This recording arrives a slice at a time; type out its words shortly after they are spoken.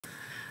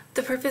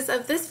The purpose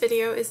of this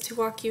video is to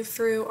walk you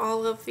through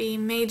all of the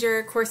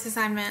major course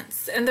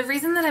assignments. And the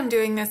reason that I'm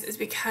doing this is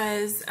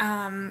because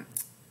the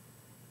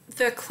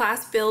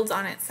class builds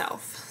on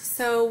itself.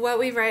 So what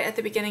we write at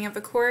the beginning of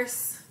the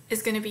course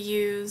is going to be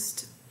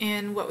used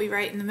in what we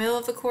write in the middle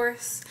of the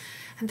course,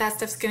 and that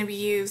stuff's going to be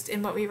used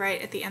in what we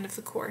write at the end of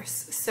the course.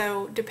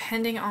 So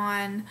depending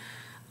on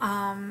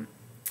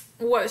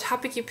what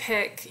topic you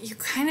pick, you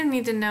kind of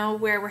need to know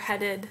where we're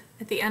headed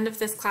at the end of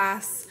this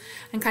class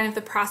and kind of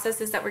the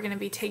processes that we're going to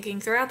be taking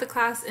throughout the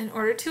class in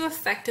order to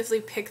effectively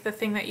pick the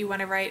thing that you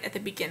want to write at the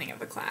beginning of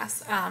the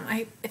class.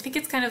 I think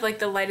it's kind of like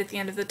the light at the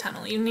end of the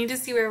tunnel. You need to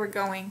see where we're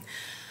going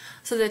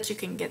so that you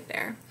can get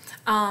there.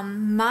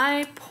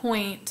 My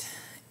point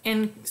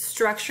in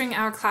structuring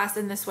our class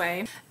in this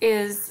way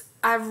is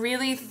I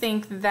really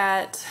think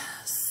that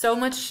so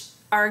much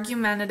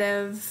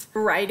argumentative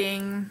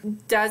writing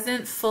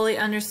doesn't fully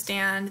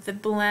understand the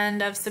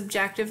blend of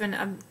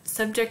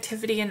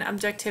subjectivity and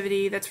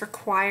objectivity that's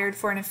required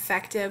for an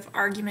effective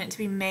argument to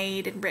be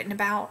made and written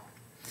about.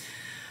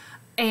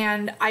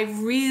 And I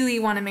really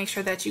want to make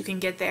sure that you can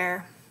get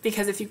there,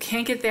 because if you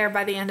can't get there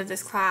by the end of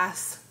this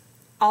class,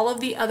 all of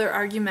the other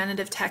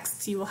argumentative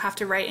texts you will have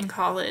to write in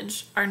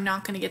college are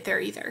not going to get there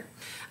either.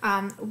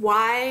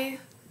 Why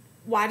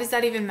does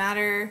that even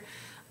matter?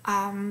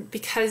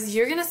 Because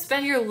you're going to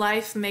spend your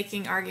life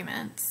making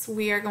arguments.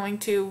 We are going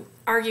to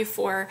argue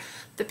for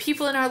the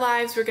people in our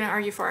lives. We're going to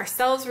argue for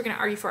ourselves. We're going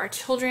to argue for our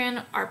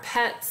children, our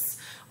pets.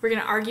 We're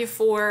going to argue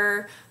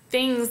for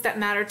things that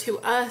matter to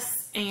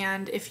us.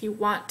 And if you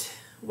want,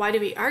 why do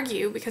we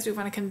argue? Because we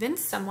want to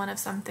convince someone of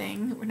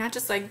something. We're not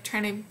just like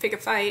trying to pick a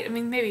fight. I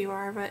mean, maybe you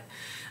are, but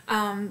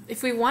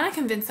if we want to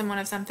convince someone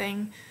of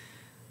something,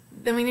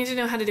 then we need to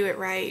know how to do it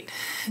right.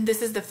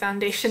 This is the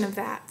foundation of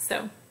that.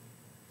 So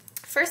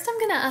first, I'm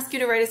going to ask you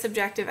to write a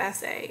subjective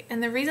essay.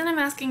 And the reason I'm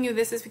asking you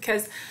this is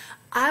because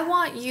I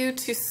want you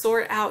to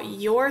sort out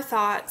your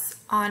thoughts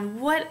on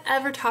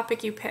whatever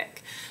topic you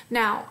pick.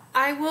 Now,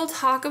 I will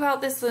talk about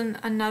this in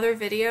another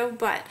video,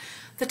 but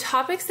the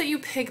topics that you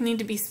pick need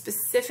to be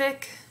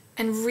specific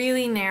and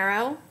really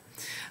narrow.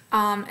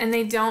 And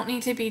they don't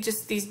need to be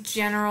just these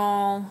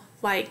general,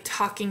 like,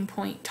 talking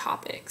point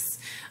topics.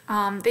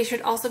 They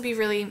should also be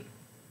really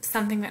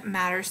something that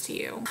matters to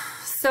you.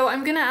 So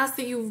I'm going to ask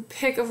that you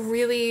pick a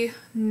really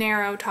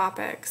narrow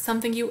topic,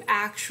 something you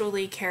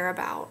actually care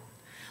about.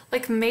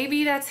 Like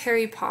maybe that's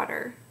Harry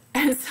Potter,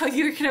 and so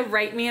you're going to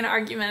write me an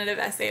argumentative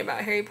essay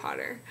about Harry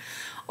Potter.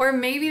 Or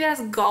maybe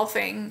that's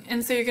golfing,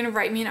 and so you're going to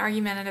write me an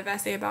argumentative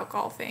essay about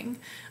golfing.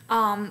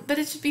 But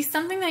it should be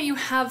something that you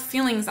have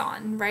feelings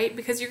on, right?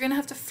 Because you're going to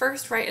have to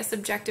first write a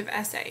subjective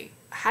essay.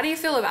 How do you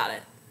feel about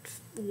it?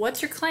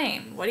 What's your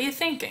claim? What are you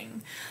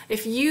thinking?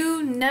 If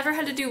you never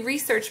had to do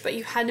research but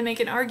you had to make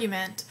an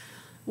argument,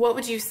 what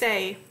would you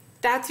say?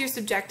 That's your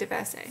subjective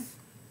essay.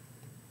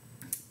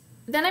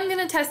 Then I'm going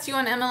to test you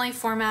on MLA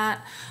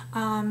format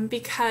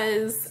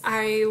because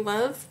I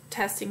love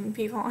testing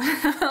people on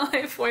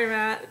MLA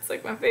format. It's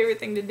like my favorite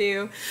thing to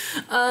do.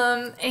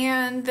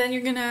 And then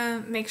you're going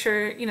to make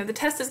sure, the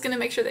test is going to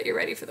make sure that you're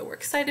ready for the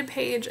works cited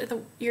page.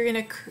 You're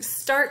going to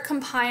start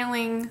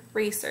compiling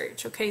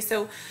research. Okay,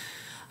 so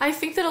I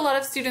think that a lot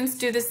of students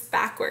do this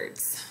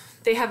backwards.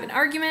 They have an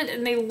argument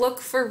and they look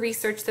for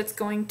research that's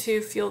going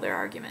to fuel their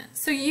argument.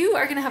 So you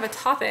are going to have a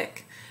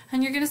topic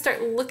and you're going to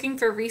start looking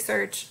for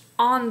research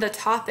on the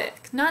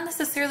topic, not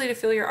necessarily to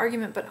fuel your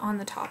argument, but on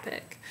the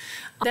topic.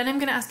 Then I'm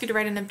going to ask you to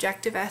write an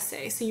objective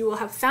essay. So you will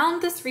have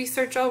found this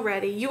research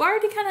already. You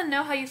already kind of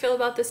know how you feel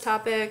about this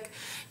topic.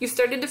 You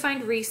started to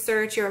find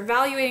research. You're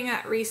evaluating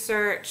that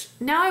research.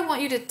 Now I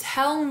want you to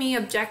tell me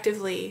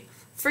objectively,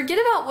 forget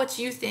about what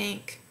you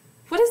think.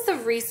 What is the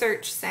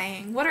research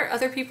saying? What are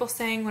other people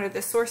saying? What are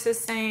the sources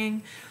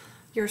saying?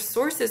 Your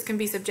sources can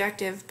be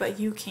subjective, but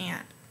you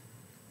can't.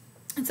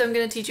 And so I'm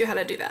going to teach you how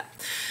to do that.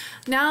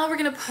 Now we're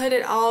going to put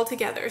it all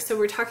together. So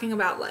we're talking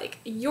about like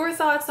your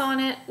thoughts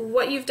on it,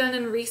 what you've done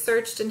and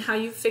researched and how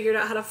you've figured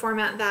out how to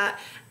format that,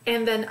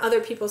 and then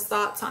other people's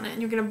thoughts on it.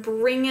 And you're going to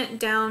bring it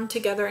down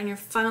together and you're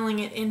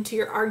funneling it into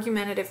your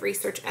argumentative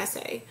research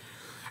essay.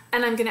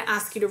 And I'm going to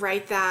ask you to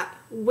write that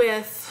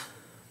with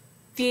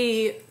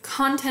the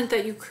content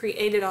that you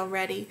created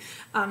already,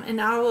 and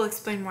I will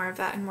explain more of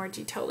that in more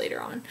detail later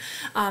on.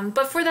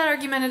 But for that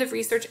argumentative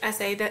research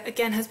essay that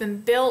again has been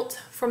built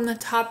from the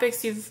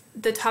topic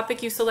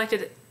you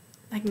selected,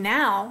 like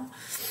now,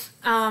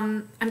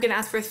 I'm going to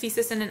ask for a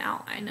thesis and an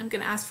outline. I'm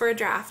going to ask for a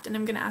draft, and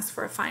I'm going to ask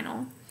for a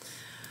final.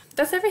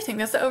 That's everything.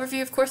 That's the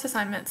overview of course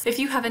assignments. If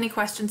you have any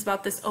questions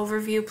about this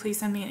overview, please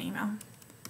send me an email.